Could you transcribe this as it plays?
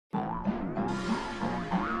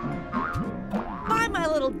my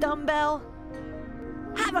little dumbbell.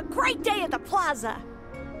 Have a great day at the plaza.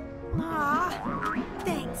 Aw,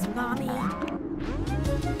 thanks, Mommy.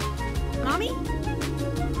 Mommy?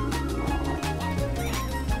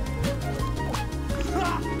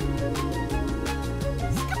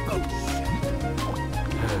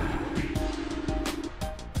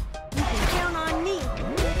 You can count on me.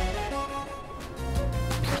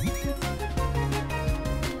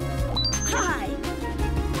 Hi.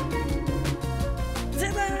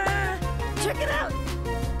 Ta-da! Check it out.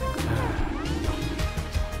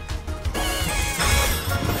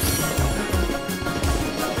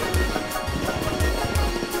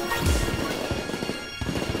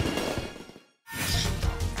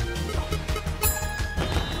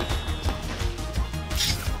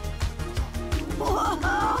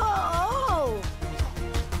 Whoa!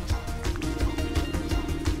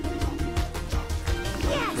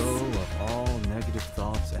 Yes! Let go of all negative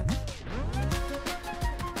thoughts and...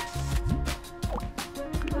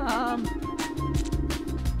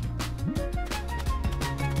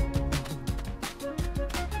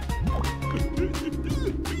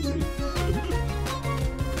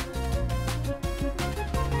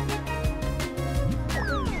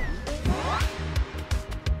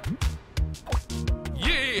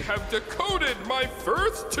 Ye have decoded my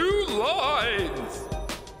first 2 lines.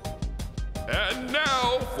 And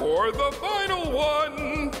now for the final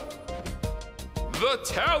one. The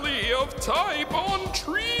tally of type on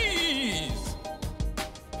trees.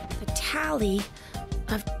 The tally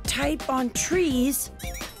of type on trees.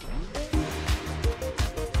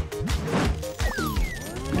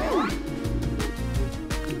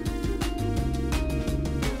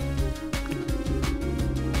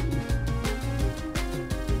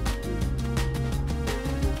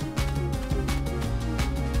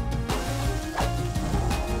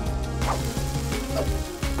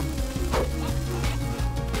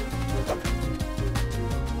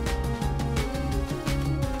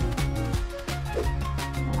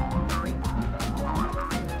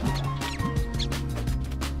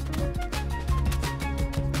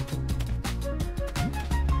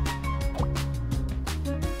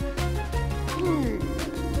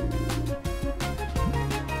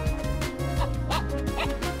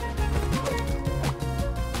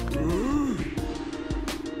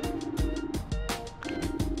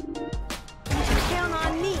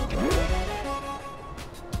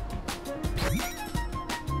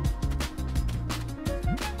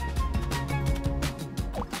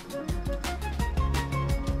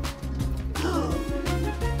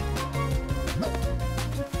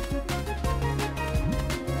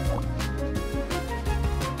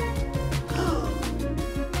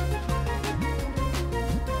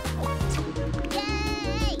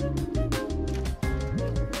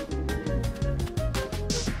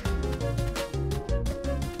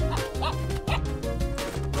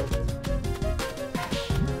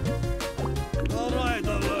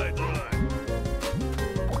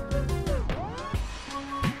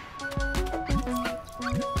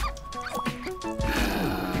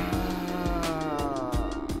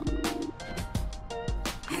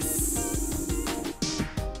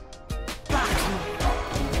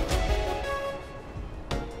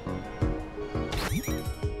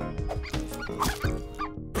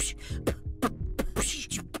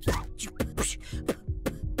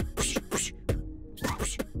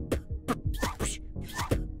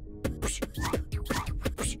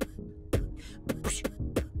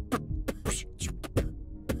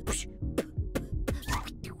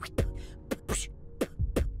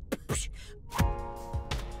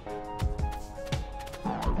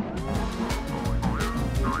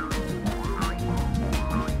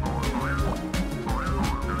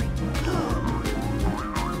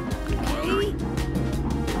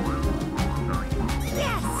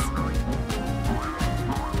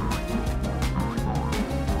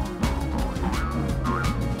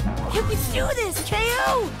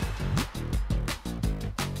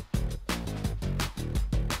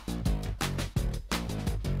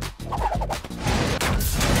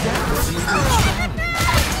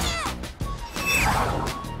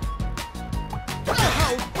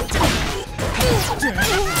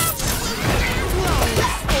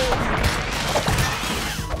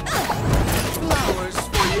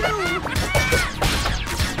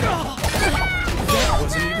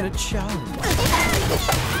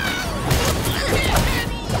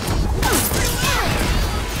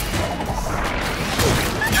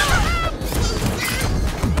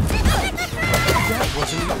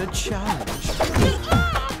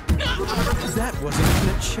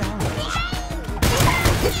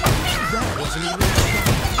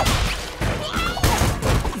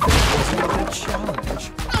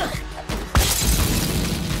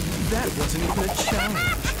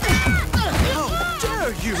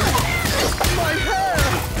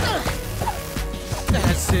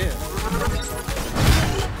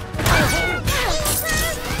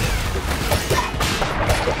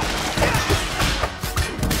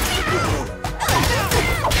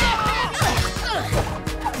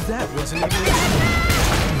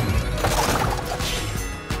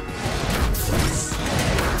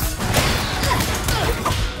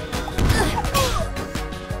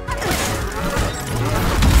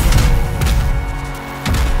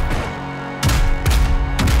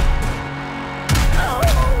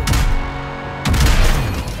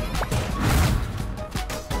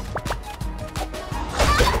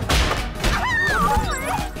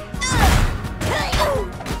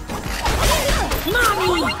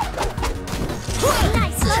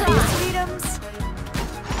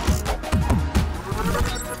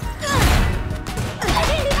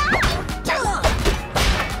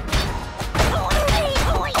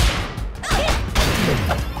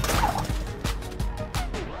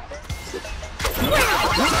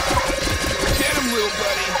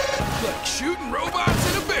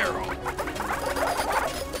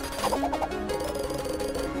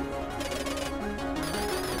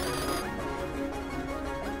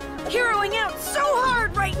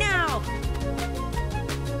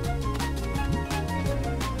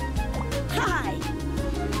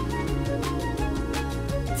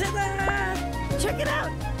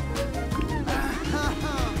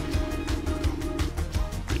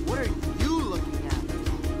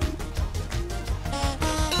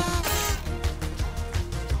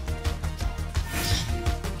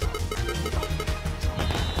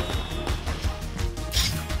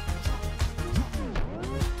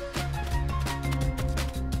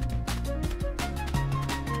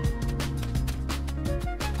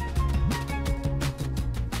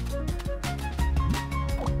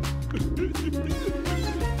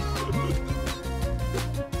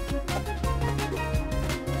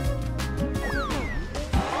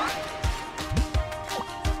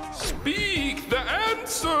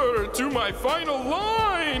 forward to my final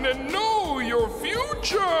line and know your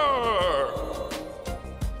future!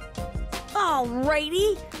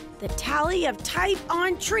 Alrighty. The tally of type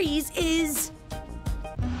on trees is...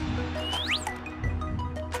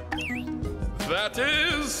 That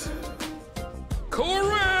is...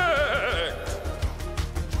 correct!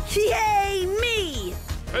 Yay, me!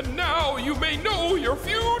 And now you may know your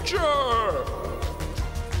future!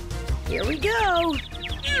 Here we go.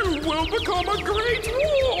 You will become a great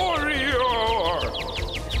warrior!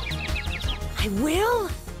 I will?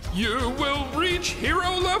 You will reach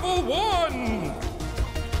hero level 1!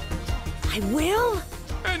 I will?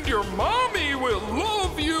 And your mommy will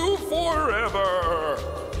love you forever!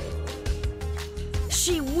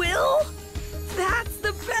 She will? That's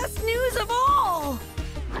the best news of all!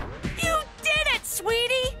 You did it,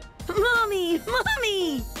 sweetie! Mommy,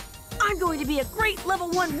 Mommy! I'm going to be a great level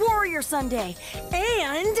 1 warrior someday,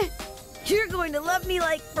 and you're going to love me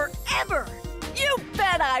like forever! You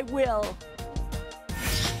bet I will!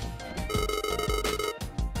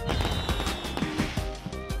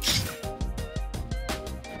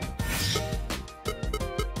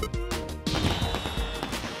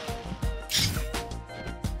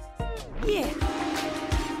 Yeah.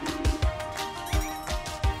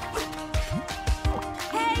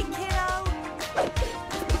 Hey, kiddo!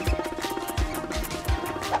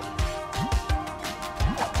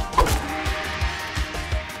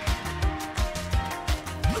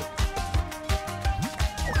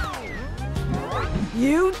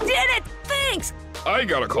 You did it! Thanks! I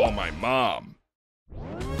gotta call my mom.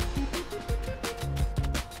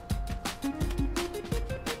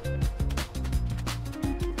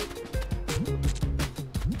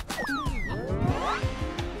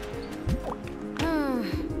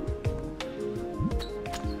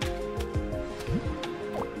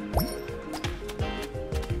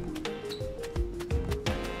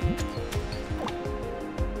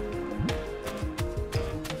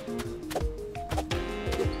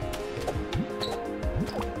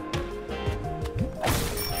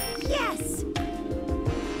 Yes!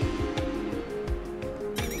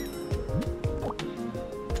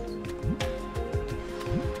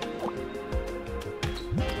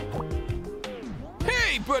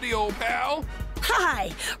 Hey, buddy old pal!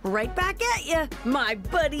 Hi! Right back at ya, my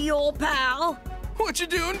buddy old pal! What you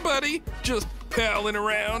doing, buddy? Just palling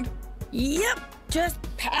around? Yep, just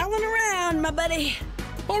palling around, my buddy.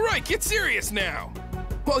 All right, get serious now.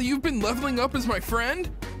 While you've been leveling up as my friend,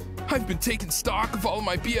 I've been taking stock of all of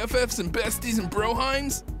my BFFs and besties and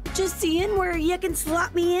broheims. Just seeing where you can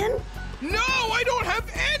slot me in? No, I don't have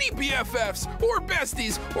any BFFs or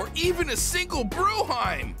besties or even a single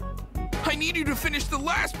broheim. I need you to finish the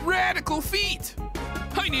last radical feat.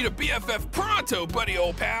 I need a BFF pronto, buddy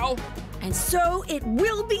old pal. And so it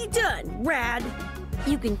will be done, Rad.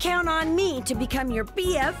 You can count on me to become your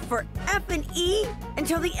BF for F and E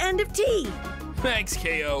until the end of T. Thanks,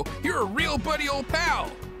 KO. You're a real buddy old pal.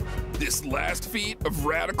 This last feat of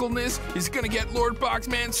radicalness is gonna get Lord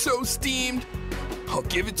Boxman so steamed, I'll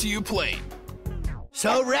give it to you plain.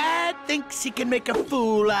 So Rad thinks he can make a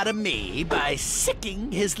fool out of me by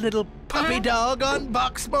sicking his little puppy dog on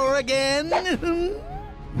Boxmore again?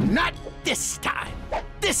 Not this time.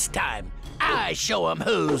 This time, I show him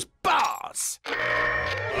who's boss. The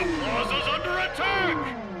plaza's under attack!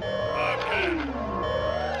 Again!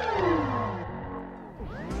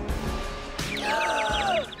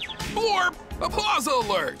 Blorp! A plaza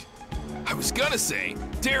alert! I was gonna say,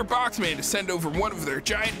 dare Boxman to send over one of their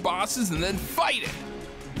giant bosses and then fight it.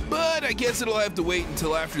 But I guess it'll have to wait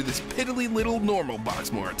until after this piddly little normal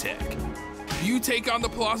Boxmore attack. You take on the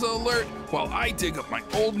plaza alert while I dig up my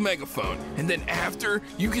old megaphone, and then after,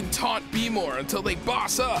 you can taunt B-More until they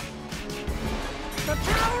boss up. The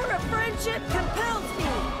power of friendship compels me.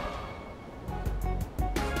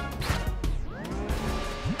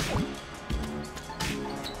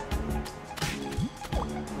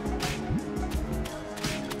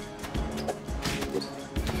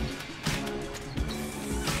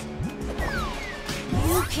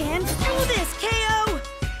 You can do this, KO!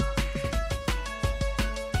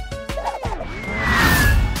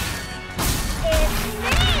 It's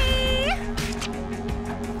me!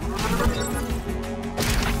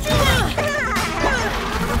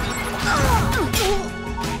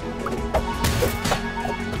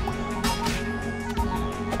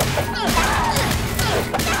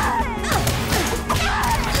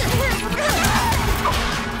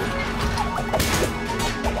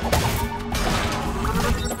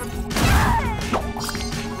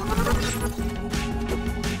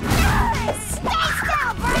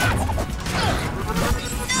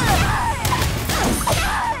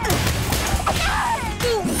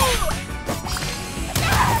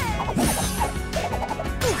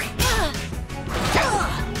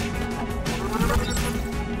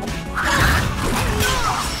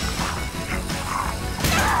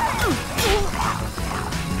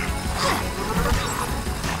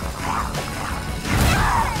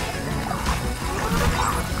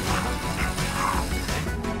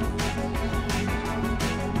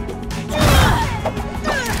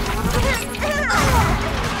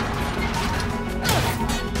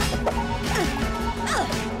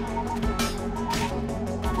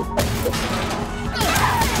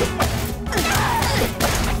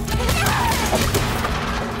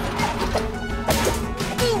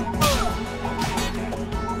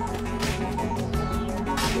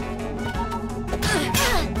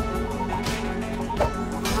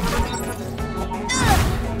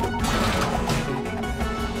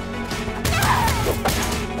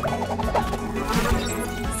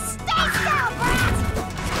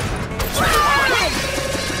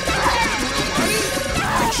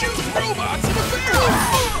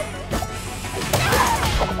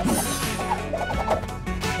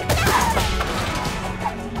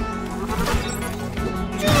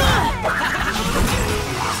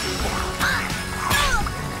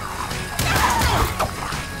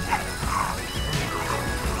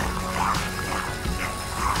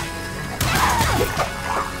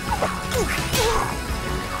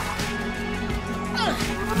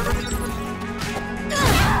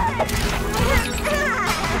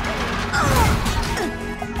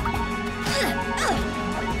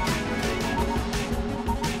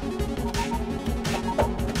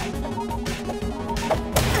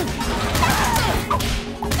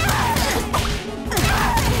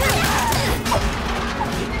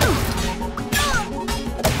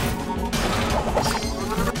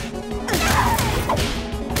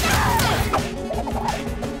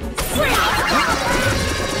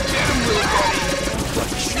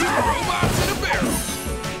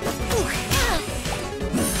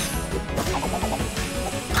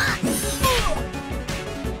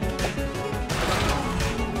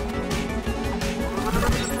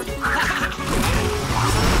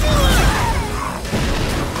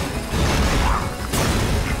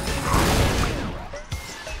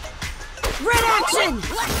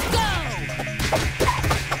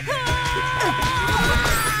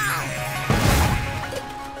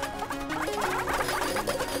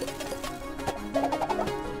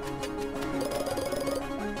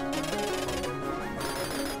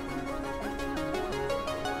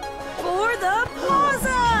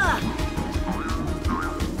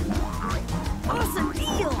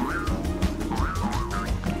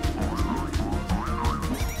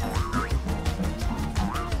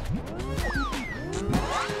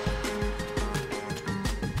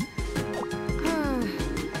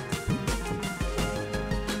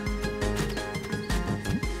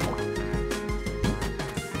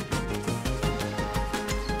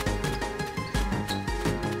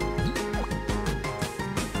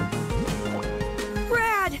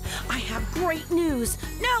 Great news!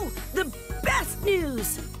 No, the best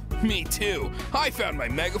news! Me too. I found my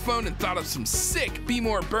megaphone and thought of some sick Be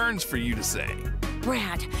More Burns for you to say.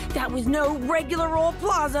 Brad, that was no regular old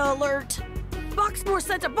plaza alert. Boxmore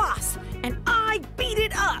sent a boss, and I beat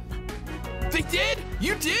it up. They did?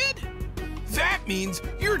 You did? That means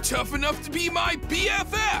you're tough enough to be my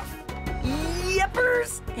BFF.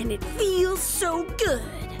 Yeppers, and it feels so good.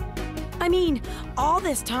 I mean, all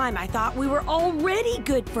this time I thought we were already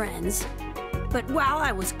good friends. But while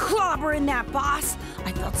I was clobbering that boss,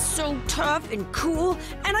 I felt so tough and cool,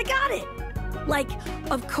 and I got it. Like,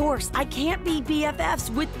 of course, I can't be BFFs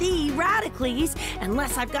with the Radicles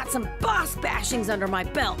unless I've got some boss bashings under my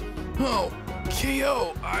belt. Oh,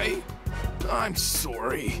 KO, I'm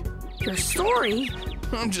sorry. You're sorry?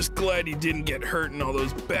 I'm just glad you didn't get hurt in all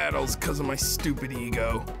those battles because of my stupid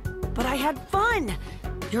ego. But I had fun.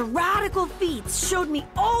 Your radical feats showed me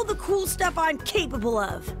all the cool stuff I'm capable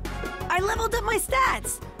of. I leveled up my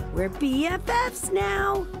stats. We're BFFs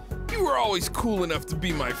now. You were always cool enough to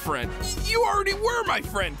be my friend. You already were my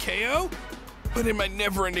friend, KO. But in my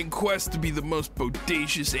never-ending quest to be the most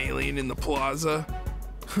bodacious alien in the plaza,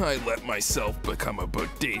 I let myself become a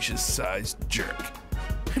bodacious-sized jerk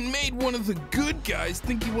and made one of the good guys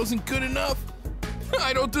think he wasn't good enough.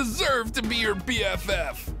 I don't deserve to be your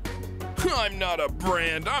BFF. I'm not a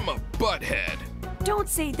brand, I'm a butthead. Don't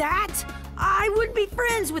say that. I wouldn't be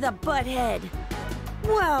friends with a butthead.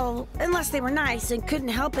 Well, unless they were nice and couldn't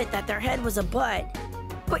help it that their head was a butt.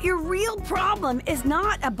 But your real problem is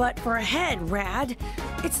not a butt for a head, Rad.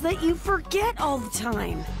 It's that you forget all the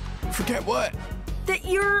time. Forget what? That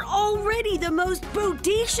you're already the most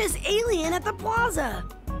bodacious alien at the plaza.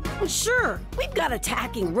 Well, sure, we've got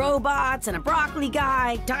attacking robots and a broccoli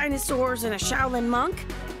guy, dinosaurs and a Shaolin monk,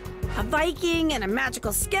 a Viking and a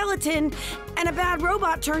magical skeleton, and a bad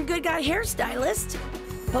robot turned good guy hairstylist.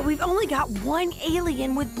 But we've only got one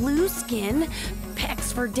alien with blue skin,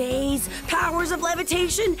 pecs for days, powers of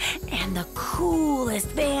levitation, and the coolest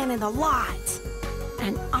van in the lot.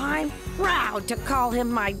 And I'm proud to call him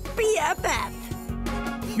my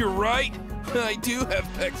BFF. You're right. I do have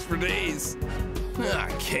pecs for days. Ah,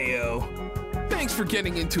 KO. Thanks for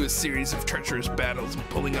getting into a series of treacherous battles and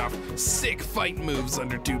pulling off sick fight moves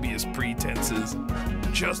under dubious pretenses,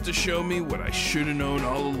 just to show me what I should have known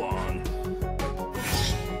all along.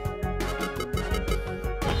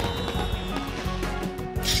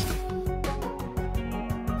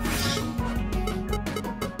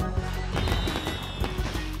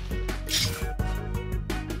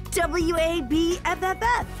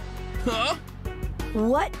 WABFFF. Huh?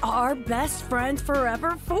 What are best friends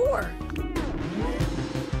forever for?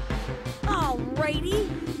 Alrighty.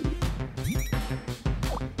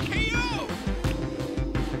 KO!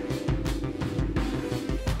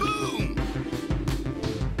 Boom!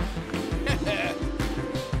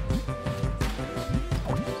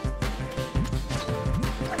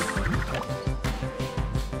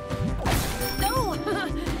 No!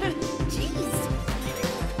 Jeez.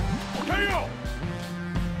 KO!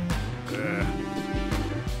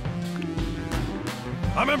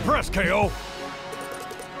 I'm impressed, KO.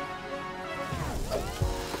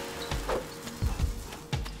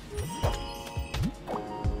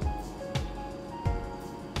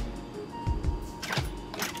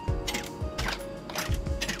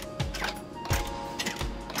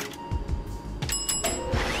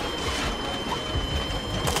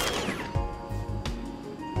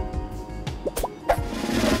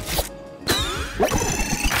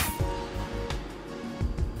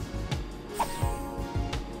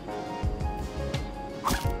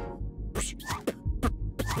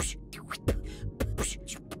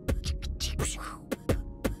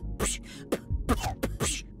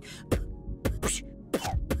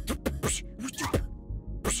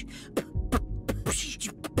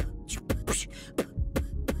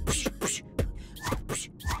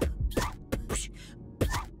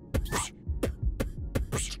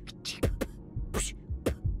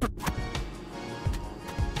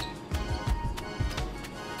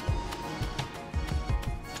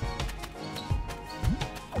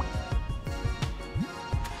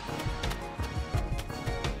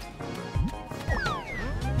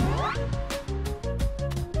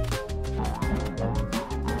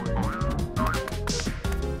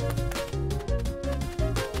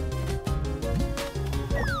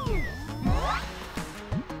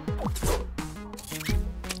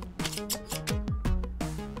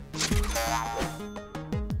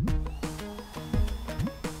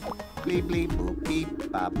 Bleep, bleep, boop,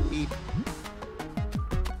 beep, bop, beep.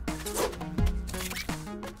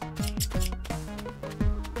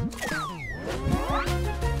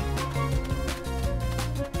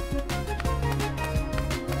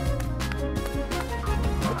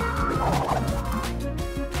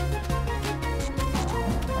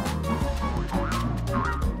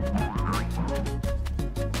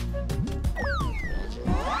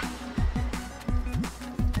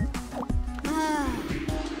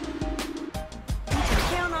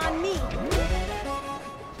 Count on me.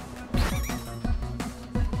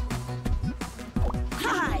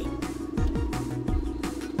 Hi.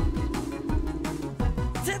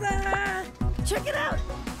 Ta-da! Check it out.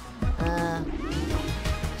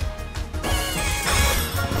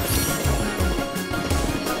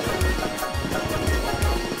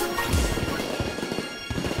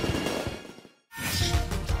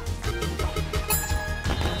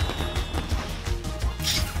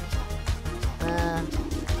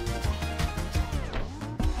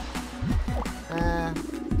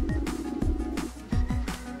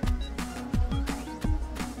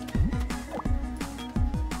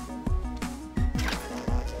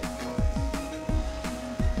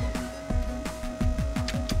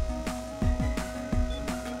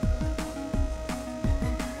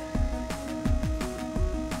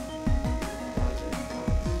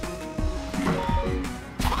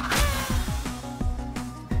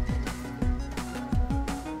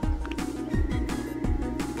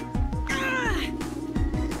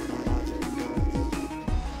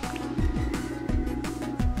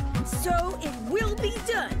 So it will be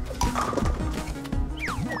done.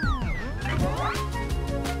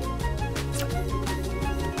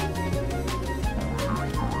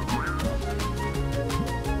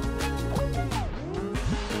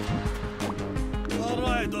 All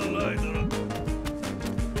right, all right, all right.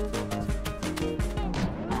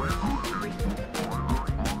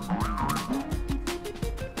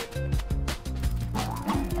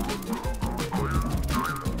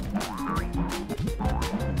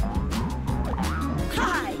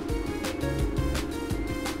 Hi.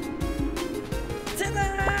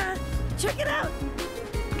 Ta-da! Check it out.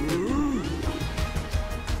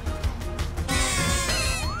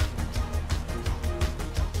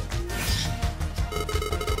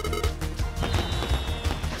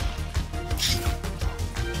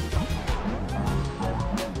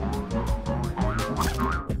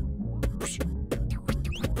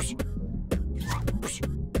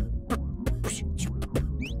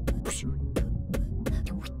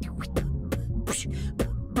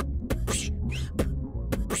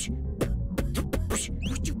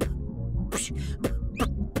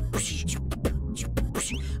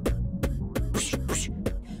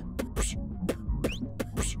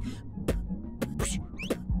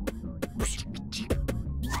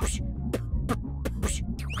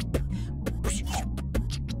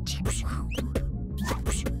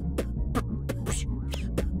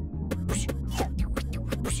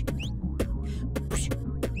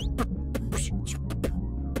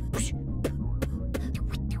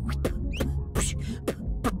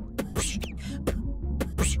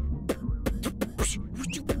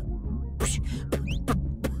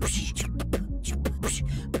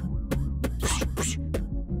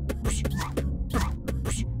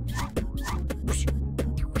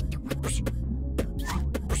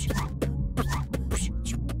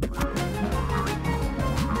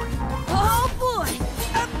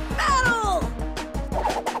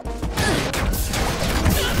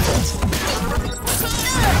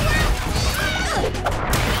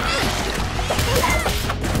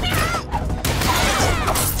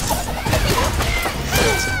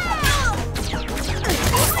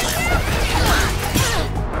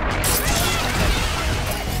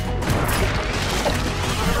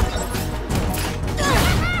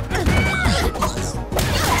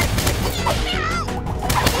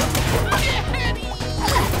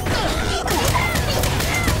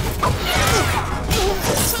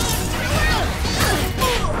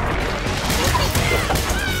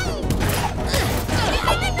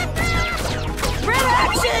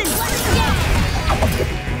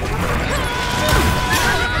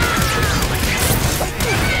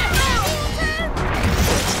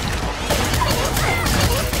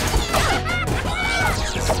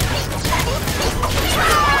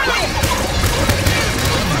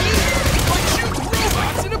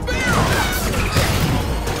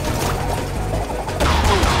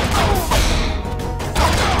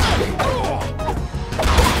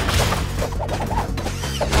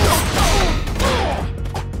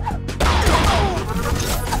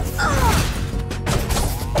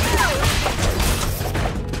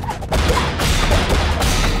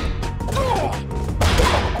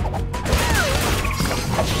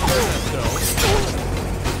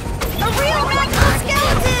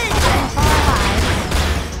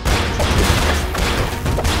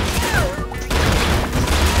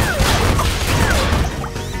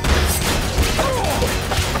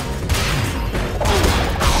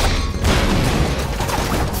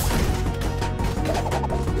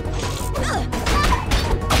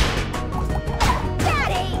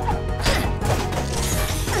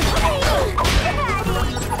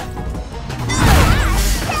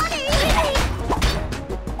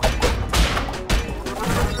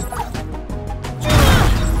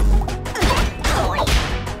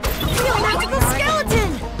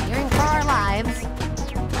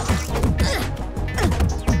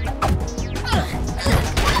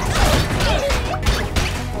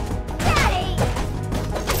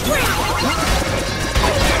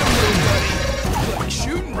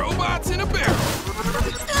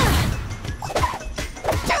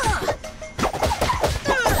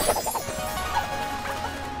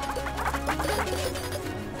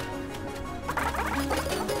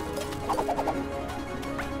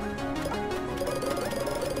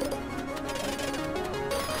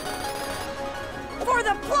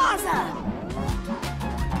 the plaza!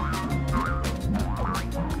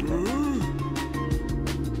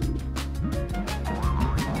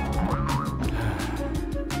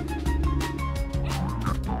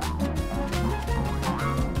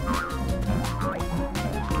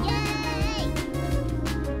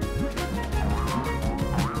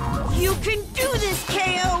 You can do this,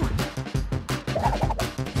 KO!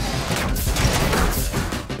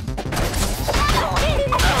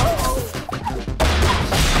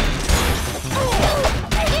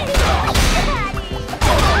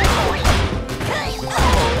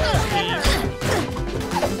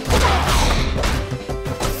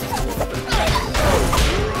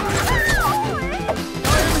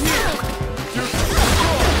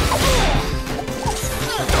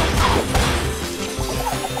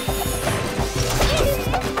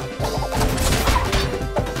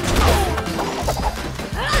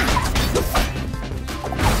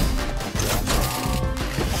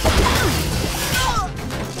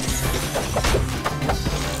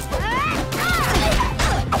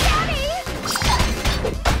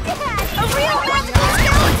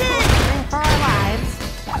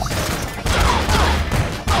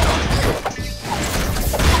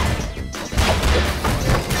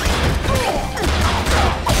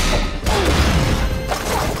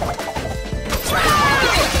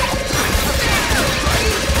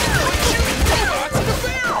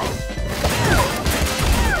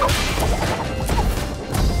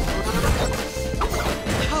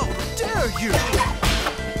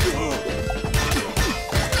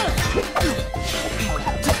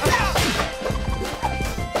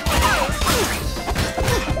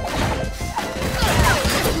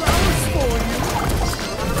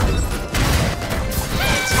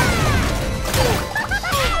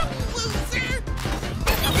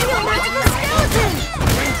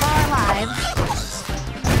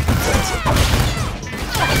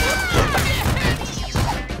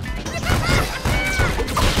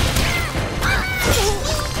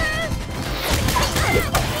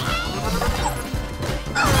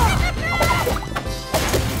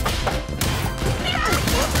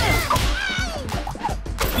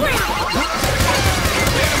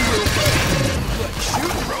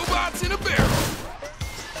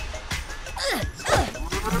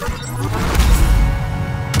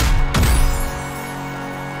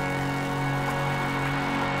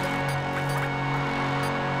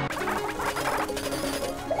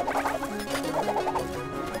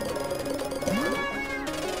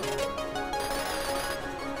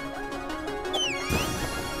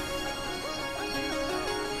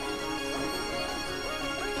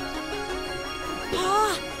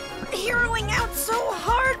 Heroing out so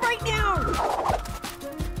hard right now!